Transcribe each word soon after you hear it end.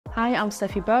Hi, I'm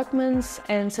Steffi Berghmans,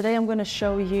 and today I'm going to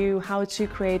show you how to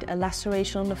create a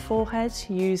laceration on the forehead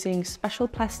using special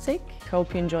plastic.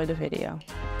 Hope you enjoy the video.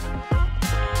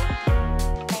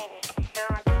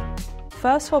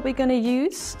 First, what we're going to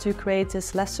use to create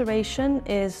this laceration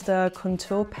is the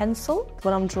contour pencil.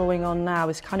 What I'm drawing on now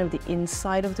is kind of the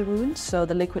inside of the wound, so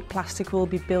the liquid plastic will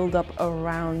be built up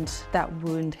around that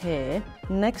wound here.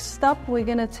 Next up, we're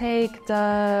going to take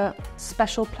the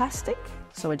special plastic.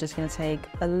 So we're just going to take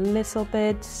a little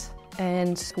bit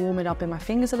and warm it up in my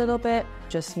fingers a little bit,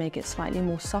 just make it slightly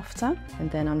more softer. And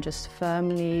then I'm just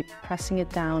firmly pressing it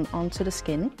down onto the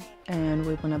skin and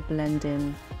we're going to blend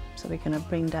in. So we're going to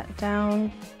bring that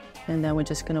down and then we're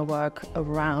just going to work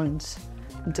around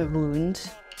the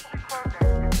wound.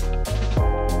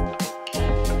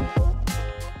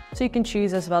 So you can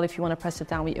choose as well if you want to press it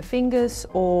down with your fingers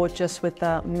or just with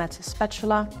the metal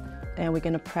spatula. And we're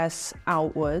going to press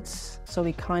outwards, so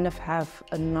we kind of have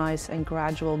a nice and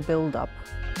gradual build-up.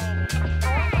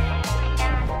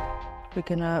 We're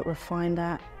going to refine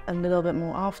that a little bit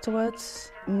more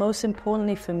afterwards. Most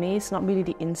importantly for me, it's not really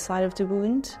the inside of the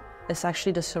wound, it's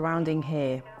actually the surrounding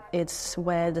hair. It's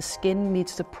where the skin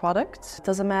meets the product. It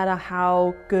doesn't matter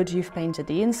how good you've painted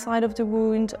the inside of the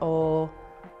wound or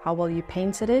how well you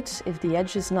painted it, if the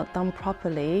edge is not done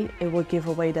properly, it will give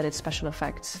away that it's special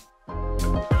effects.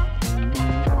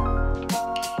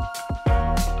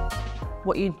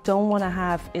 What you don't want to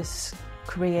have is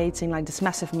creating like this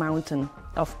massive mountain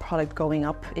of product going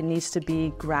up. It needs to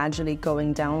be gradually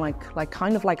going down, like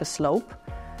kind of like a slope.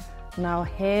 Now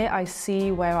here I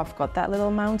see where I've got that little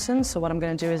mountain, so what I'm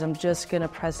going to do is I'm just going to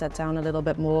press that down a little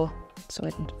bit more so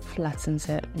it flattens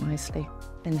it nicely.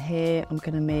 And here I'm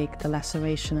going to make the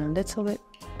laceration a little bit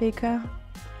bigger.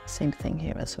 Same thing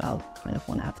here as well, kind of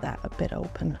want to have that a bit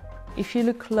open. If you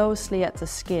look closely at the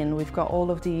skin, we've got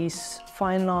all of these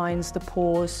fine lines, the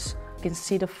pores. You can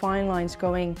see the fine lines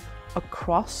going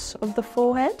across of the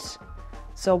forehead.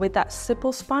 So with that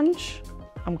stipple sponge,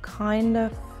 I'm kind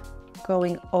of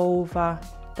going over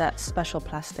that special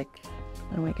plastic.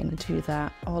 And we're going to do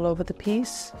that all over the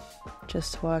piece,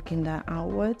 just working that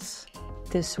outwards.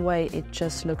 This way it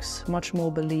just looks much more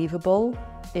believable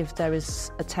if there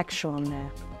is a texture on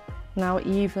there. Now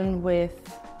even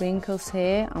with wrinkles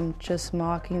here, I'm just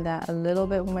marking that a little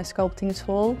bit with my sculpting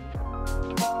tool.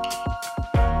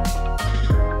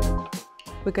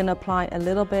 We're going to apply a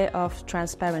little bit of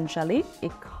transparent jelly.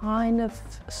 It kind of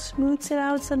smooths it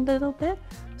out a little bit.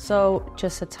 So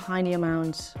just a tiny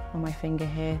amount on my finger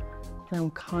here. And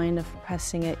I'm kind of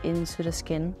pressing it into the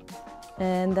skin.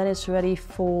 And then it's ready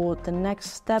for the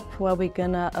next step where we're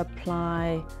going to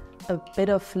apply a bit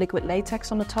of liquid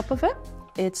latex on the top of it.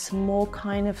 It's more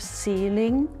kind of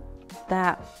sealing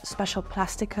that special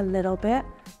plastic a little bit,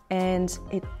 and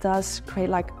it does create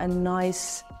like a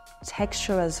nice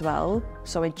texture as well,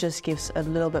 so it just gives a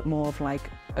little bit more of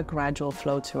like a gradual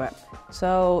flow to it.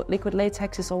 So liquid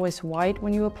latex is always white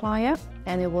when you apply it,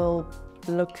 and it will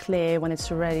look clear when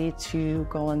it's ready to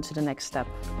go on to the next step.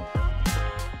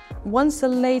 Once the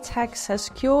latex has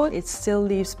cured, it still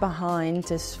leaves behind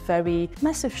this very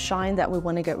massive shine that we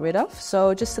want to get rid of.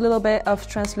 So just a little bit of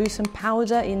translucent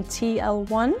powder in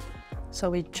TL1. So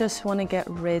we just want to get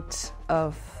rid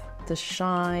of the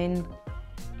shine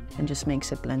and just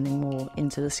makes it blending more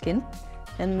into the skin.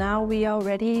 And now we are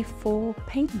ready for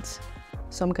paint.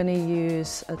 So I'm going to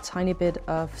use a tiny bit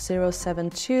of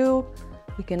 072.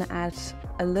 We're going to add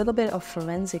a little bit of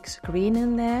forensics green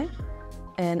in there,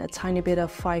 and a tiny bit of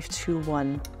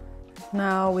 521.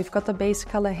 Now we've got the base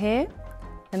color here,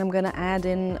 and I'm going to add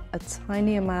in a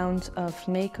tiny amount of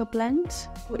makeup blend.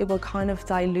 It will kind of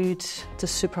dilute the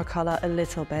Supracolor a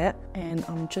little bit, and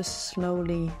I'm just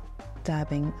slowly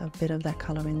dabbing a bit of that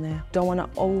color in there. Don't want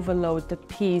to overload the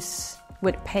piece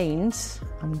with paint.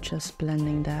 I'm just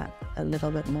blending that a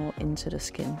little bit more into the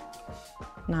skin.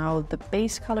 Now the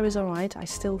base color is alright. I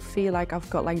still feel like I've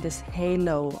got like this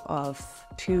halo of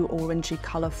too orangey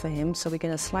color for him, so we're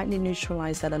going to slightly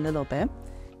neutralize that a little bit.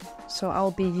 So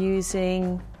I'll be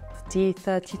using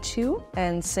D32,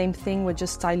 and same thing, we're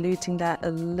just diluting that a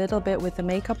little bit with the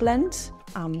makeup blend.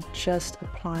 I'm just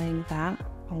applying that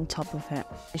on top of it.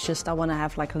 It's just I want to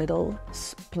have like a little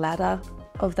splatter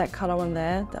of that color on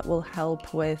there that will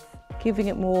help with giving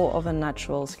it more of a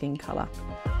natural skin color.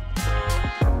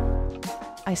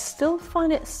 I still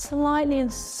find it slightly in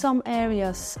some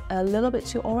areas a little bit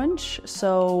too orange,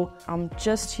 so I'm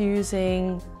just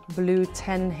using blue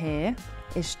 10 here.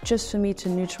 It's just for me to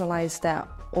neutralize that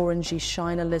orangey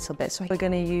shine a little bit. So we're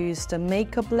going to use the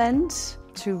makeup blend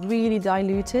to really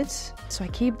dilute it. So I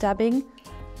keep dabbing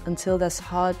until there's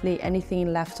hardly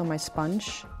anything left on my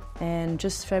sponge. and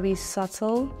just very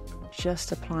subtle,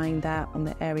 just applying that on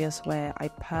the areas where I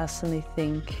personally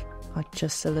think are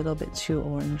just a little bit too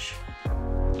orange.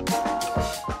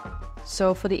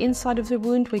 So for the inside of the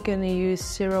wound, we're going to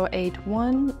use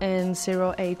 081 and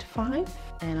 085,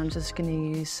 and I'm just going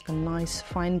to use a nice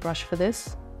fine brush for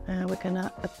this. And we're going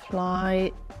to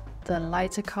apply the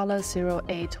lighter color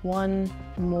 081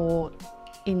 more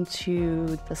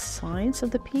into the sides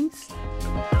of the piece.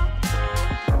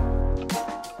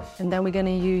 And then we're going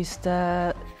to use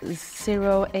the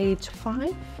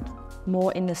 085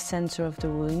 more in the center of the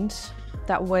wound.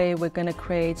 That way we're going to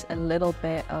create a little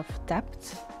bit of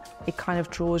depth. It kind of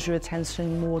draws your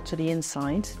attention more to the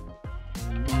inside.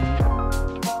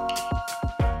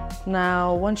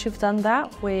 Now, once you've done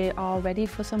that, we are ready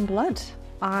for some blood.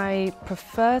 I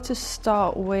prefer to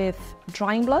start with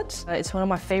drying blood. It's one of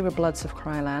my favorite bloods of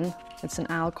Kryolan. It's an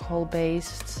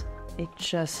alcohol-based. It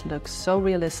just looks so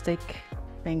realistic.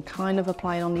 And kind of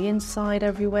apply it on the inside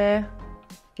everywhere.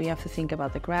 We have to think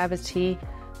about the gravity.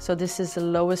 So this is the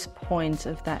lowest point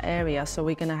of that area. So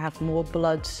we're gonna have more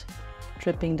blood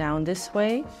dripping down this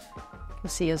way. You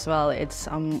see as well, it's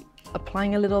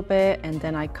applying a little bit, and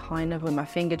then I kind of, with my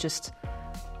finger, just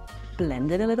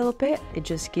blend it a little bit. It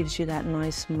just gives you that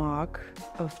nice mark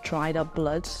of dried up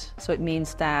blood. So it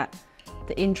means that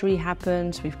the injury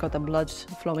happened, we've got the blood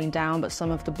flowing down, but some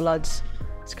of the blood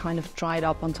is kind of dried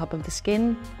up on top of the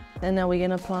skin. And now we're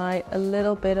gonna apply a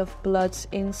little bit of blood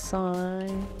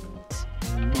inside.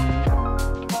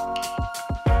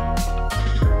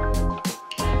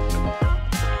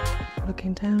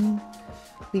 Looking down.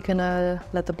 We're gonna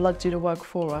let the blood do the work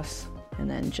for us. And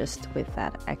then just with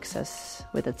that excess,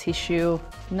 with a tissue.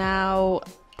 Now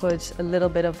put a little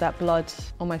bit of that blood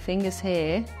on my fingers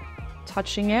here,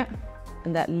 touching it,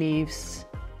 and that leaves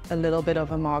a little bit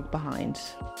of a mark behind.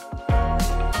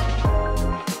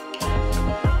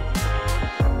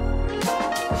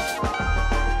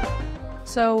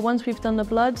 So once we've done the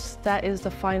blood, that is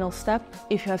the final step.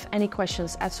 If you have any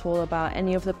questions at all about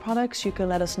any of the products, you can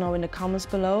let us know in the comments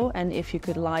below, and if you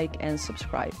could like and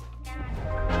subscribe.